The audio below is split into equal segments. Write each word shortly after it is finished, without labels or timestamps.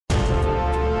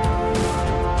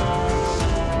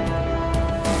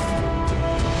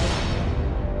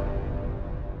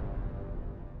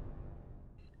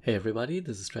Hey everybody,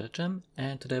 this is Stratagem,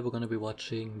 and today we're gonna be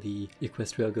watching the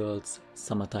Equestria Girls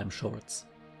Summertime shorts.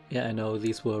 Yeah, I know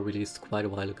these were released quite a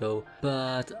while ago,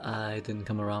 but I didn't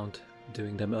come around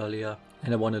doing them earlier,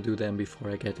 and I want to do them before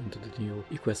I get into the new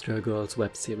Equestria Girls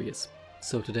web series.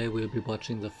 So today we'll be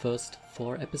watching the first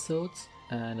 4 episodes,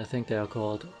 and I think they are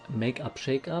called Make Up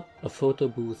Shake Up, A Photo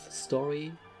Booth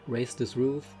Story, Raise This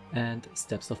Roof, and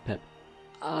Steps of Pep.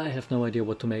 I have no idea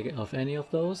what to make of any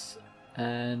of those.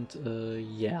 And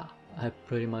yeah, I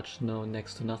pretty much know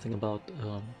next to nothing about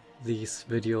these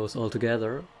videos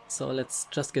altogether, so let's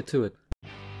just get to it.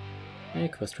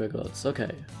 Equestria Girls, okay.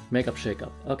 Makeup Shake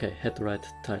Up, okay, had the right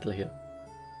title here.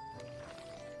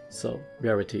 So,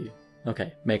 Rarity,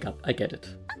 okay, makeup, I get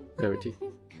it. Rarity.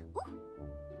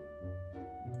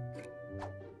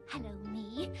 Hello,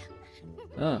 me.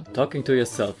 Ah, talking to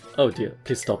yourself. Oh dear,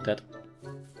 please stop that.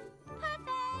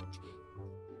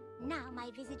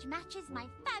 Visage matches my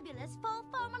fabulous fall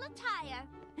formal attire.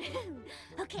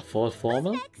 Okay. Fall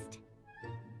formal? Next?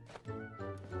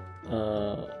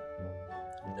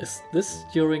 Is this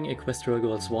during Equestria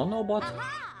Girls 1 or what?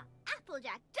 Aha!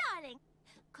 Applejack, darling!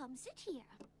 Come sit here.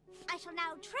 I shall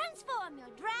now transform your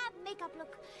drab makeup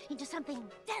look into something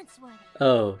dance-worthy.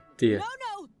 Oh dear.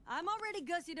 No, I'm already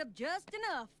gussied up just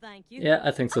enough, thank you. Yeah,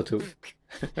 I think so too.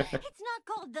 It's not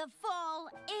called the fall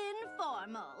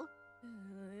informal.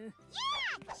 Yeah,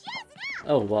 cheers it up!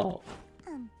 Oh wow.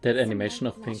 That animation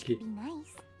of Pinky.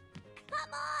 Nice.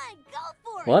 Come on, go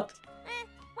for What? it!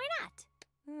 Why not?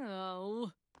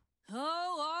 Oh,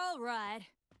 all right.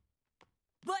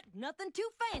 But nothing too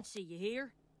fancy, you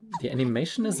hear? The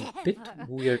animation is a bit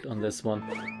weird on this one.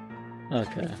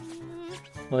 Okay.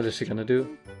 What is she gonna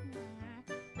do?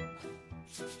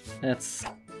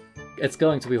 It's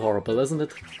going to be horrible, isn't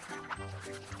it?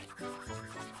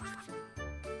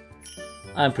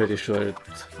 I'm pretty sure it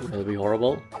will be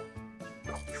horrible.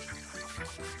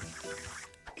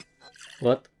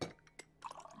 What?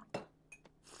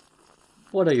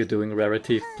 What are you doing,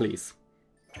 Rarity? Please.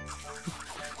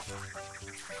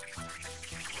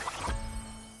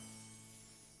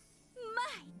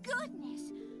 My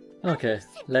goodness! Okay,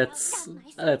 let's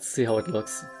see how it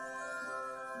looks.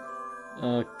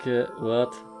 Okay,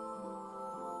 what?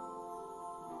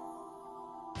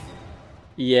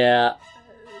 Yeah.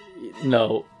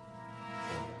 No.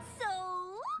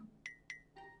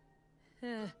 So?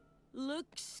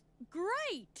 Looks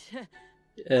great.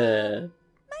 Maybe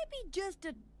Maybe just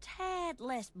a tad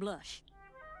less blush.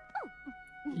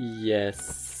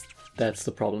 yes, that's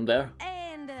the problem there.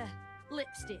 And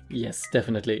lipstick. Yes,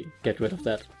 definitely get rid of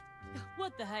that.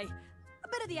 What the hey? A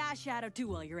bit of the eyeshadow too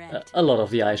while you're at it. A lot of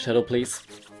the eyeshadow, please.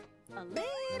 A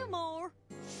little more.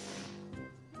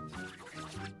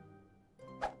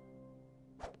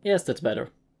 Yes, that's better.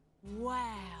 Wow.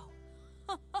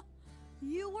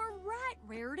 You were right,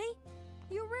 Rarity.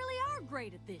 You really are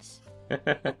great at this.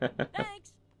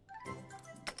 Thanks.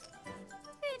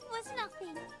 It was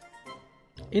nothing.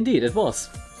 Indeed, it was.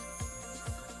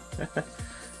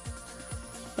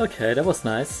 Okay, that was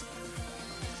nice.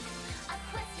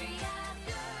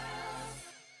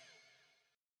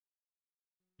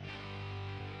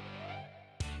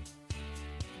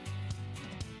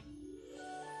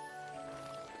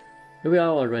 Here we are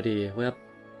already. We are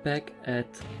back at...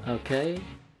 okay.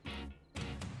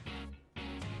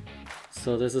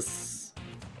 So this is...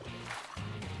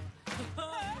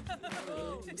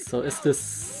 So is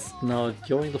this now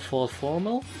during the fall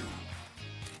formal?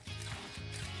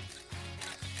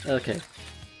 Okay.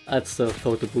 That's the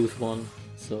photo booth one.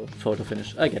 So photo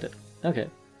finish. I get it. Okay.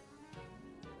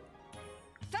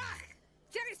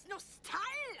 There is no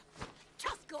style.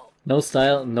 Just go. No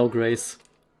style, no grace.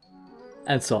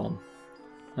 And so on.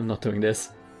 I'm not doing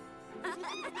this. Oh,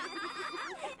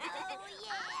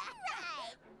 yeah,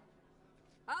 right.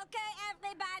 Okay,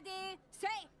 everybody,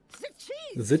 say the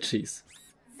cheese. The cheese.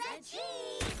 The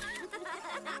cheese!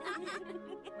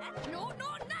 No,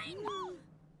 nine.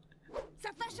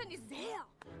 The fashion is there,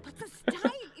 but the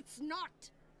style it's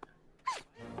not.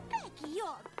 Beg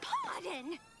your pardon!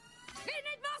 We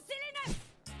need more silliness.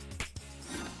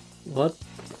 What?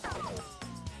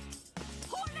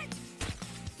 Hold it.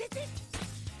 Sit it.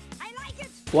 I like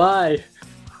it. Why?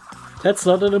 That's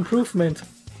not an improvement.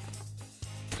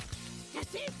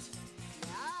 That's it.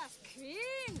 Yes,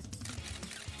 clean.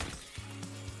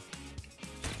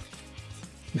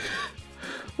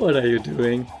 What are you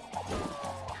doing?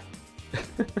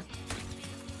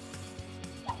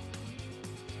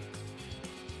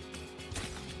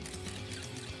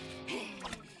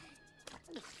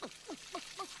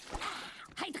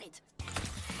 Hydrate.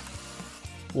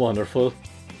 Wonderful.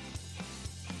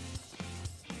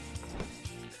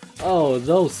 Oh,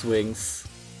 those wings.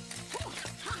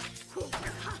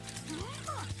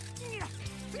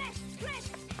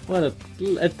 Well,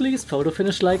 at least Photo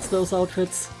Finish likes those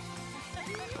outfits.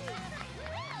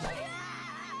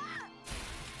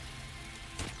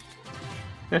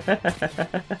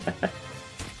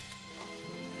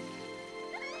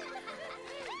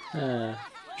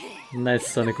 Nice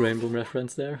Sonic Rainbow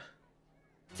reference there.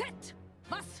 Tet,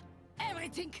 was,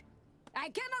 everything. I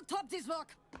cannot top this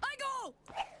work. I go.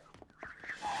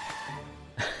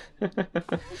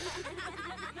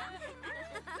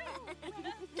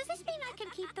 Does this mean I can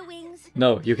keep the wings?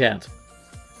 No, you can't.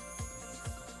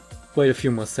 Wait a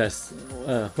few more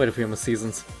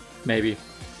seasons, maybe.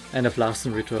 And if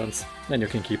Larson returns, then you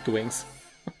can keep the wings.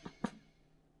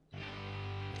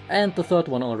 And the third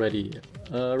one already.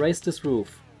 Raise this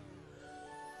roof.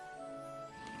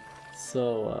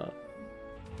 So,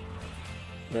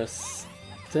 we're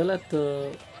still at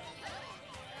the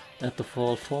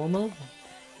fall formal,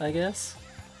 I guess.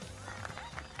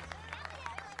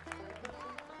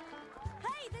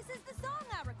 Hey, this is the song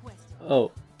I requested.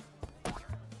 Oh.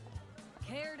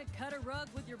 Care to cut a rug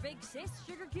with your big sis,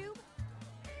 Sugar Cube?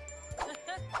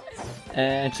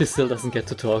 And she still doesn't get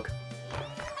to talk.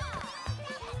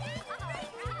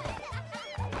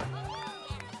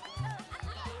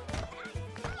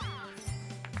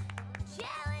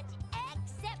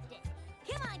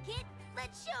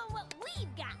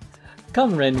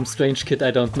 Come, random strange kid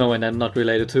I don't know and I'm not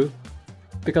related to.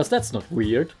 Because that's not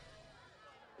weird.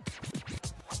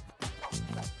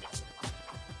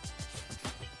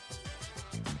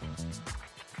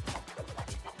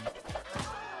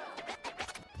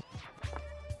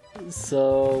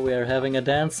 So we're having a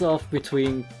dance-off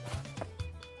between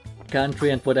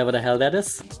country and whatever the hell that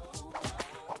is.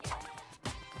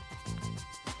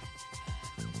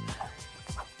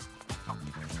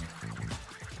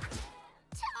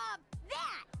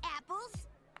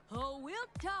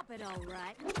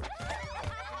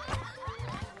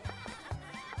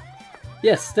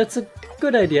 Yes, that's a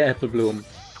good idea, Apple Bloom.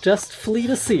 Just flee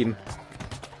the scene.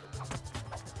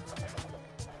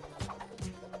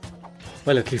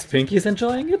 Well, at least Pinky's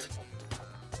enjoying it.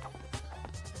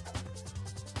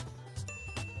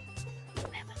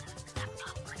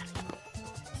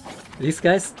 These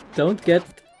guys don't get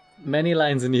many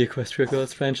lines in the Equestria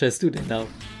Girls franchise, do they now?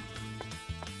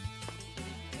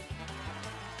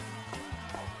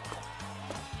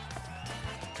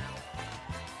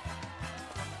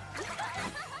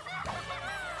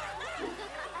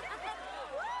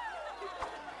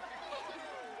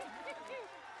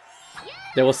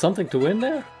 There was something to win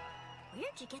there?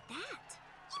 Where'd you get that?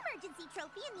 Emergency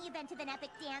trophy in the event of an epic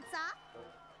dance-off.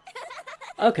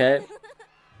 Okay.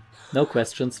 No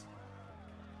questions.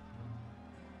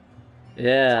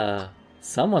 Yeah,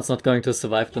 someone's not going to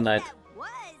survive the night. That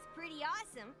was pretty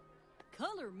awesome.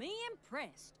 Color me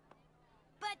impressed.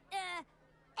 But,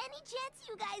 any chance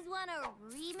you guys want a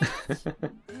rematch?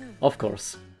 Of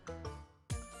course.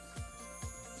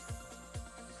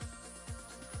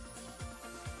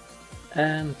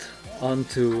 And on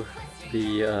to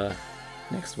the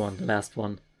next one, the last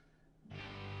one.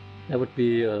 That would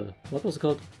be, what was it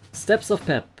called? Steps of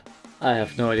Pep. I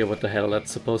have no idea what the hell that's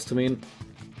supposed to mean.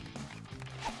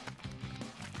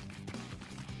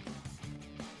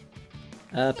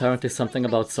 Apparently something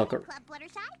about soccer.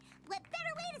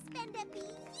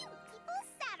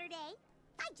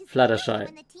 Fluttershy.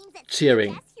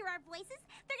 Cheering.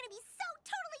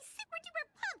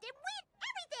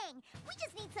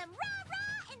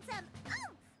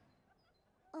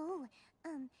 Oh,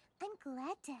 I'm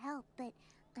glad to help, but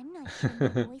I'm not sure my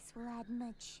voice will add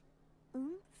much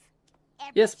oomph.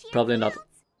 Yes, probably not.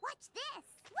 Watch this.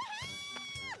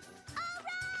 Woohoo!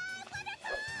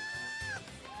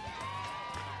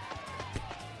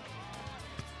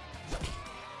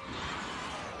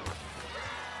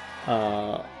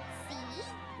 All right,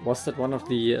 Was that one of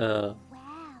the, wow.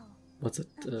 what's it,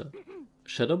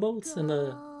 Shadow Bolts in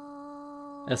the,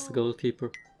 as the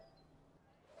goalkeeper?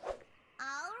 All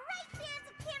right, fans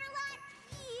of Canterlot,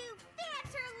 you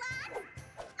Fanterlot,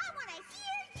 I want to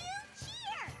hear you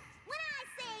cheer. When I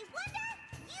say wonder,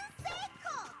 you say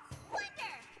Colts.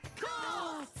 Wonder.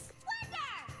 Colts.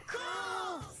 Wonder.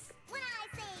 Colts. When I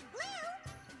say blue,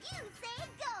 you say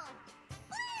gold.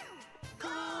 Blue.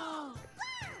 Gold.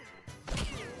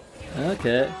 Blue.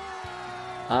 Okay.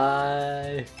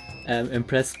 I am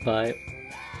impressed by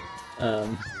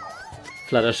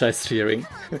Fluttershy's cheering.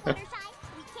 We can't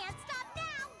stop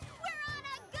now. We're on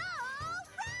a go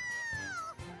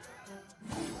roll.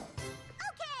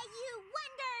 Okay, you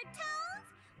wonder tones.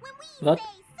 When we What?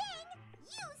 say sing,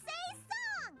 you say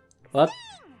song. What?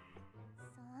 Sing.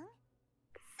 Song.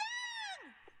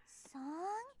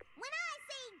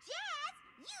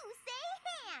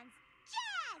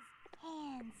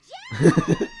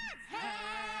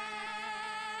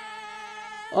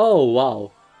 Oh,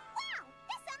 wow. Wow,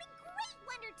 that sounded great,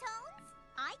 Wonder Tones.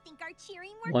 I think our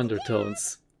cheering worked. Wonder here.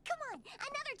 tones. Come on,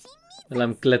 another team needs Well,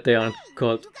 I'm us. glad they aren't Hey,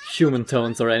 called you guys human wanna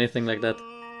tones or anything like that. to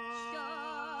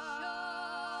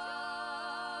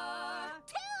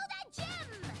the gym.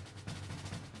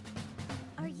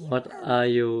 Are you What are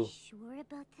you? sure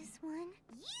about this one?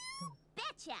 You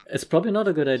betcha. It's probably not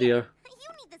a good idea. You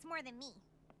need this more than me.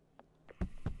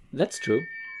 That's true.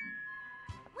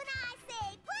 When I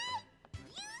say play,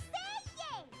 you say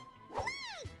yay.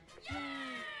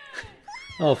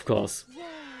 Play. Of course. Yay.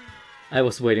 I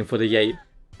was waiting for the yay.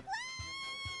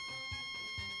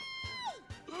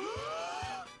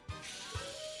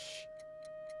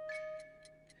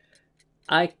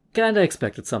 I kinda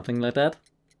expected something like that.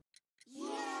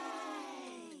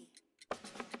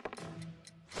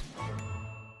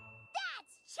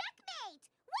 That's checkmate.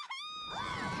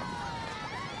 Woohoo!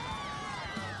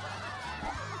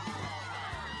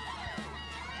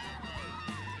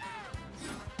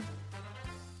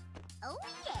 Oh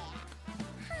yeah.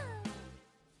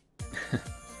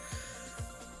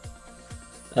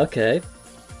 Okay.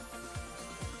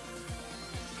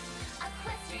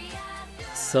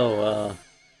 So,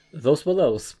 those were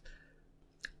those.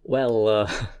 Well,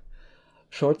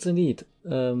 shorts indeed.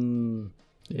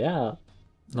 Yeah,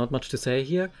 not much to say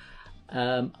here.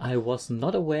 I was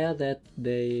not aware that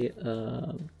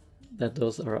that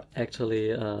those are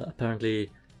actually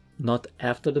apparently not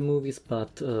after the movies,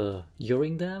 but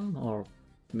during them, or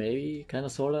maybe kind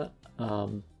of sorta.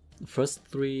 The first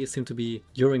three seem to be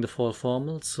during the fall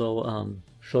formal, so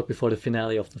short before the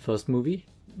finale of the first movie.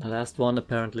 The last one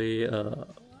apparently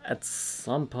at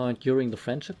some point during the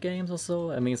friendship games or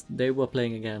so. I mean, they were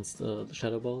playing against the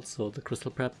Shadow Balls, so the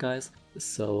Crystal Prep guys.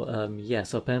 So yeah,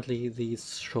 so apparently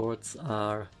these shorts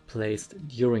are placed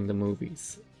during the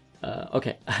movies.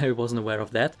 Okay, I wasn't aware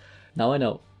of that. Now I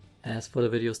know. As for the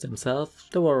videos themselves,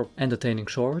 they were entertaining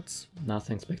shorts,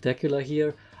 nothing spectacular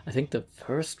here. I think the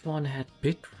first one had a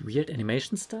bit weird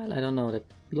animation style. I don't know, that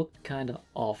looked kind of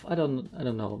off. I don't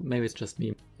know. Maybe it's just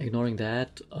me. Ignoring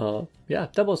that, yeah,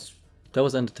 that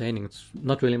was entertaining. It's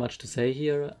not really much to say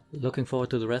here. Looking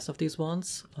forward to the rest of these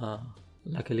ones.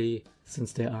 Luckily,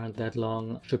 since they aren't that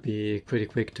long, should be pretty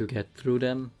quick to get through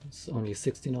them. It's only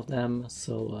 16 of them,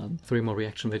 so 3 more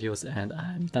reaction videos and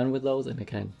I'm done with those and I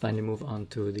can finally move on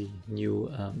to the new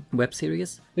web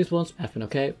series. These ones have been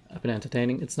okay, have been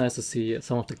entertaining. It's nice to see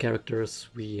some of the characters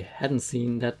we hadn't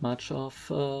seen that much of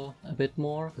a bit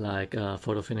more, like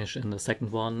Photo Finish in the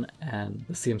second one and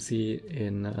the CMC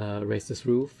in Raise This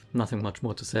Roof. Nothing much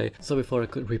more to say. So before I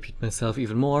could repeat myself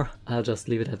even more, I'll just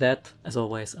leave it at that. As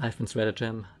always, I've been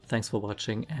Stratagem. Thanks for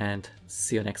watching and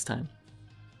see you next time.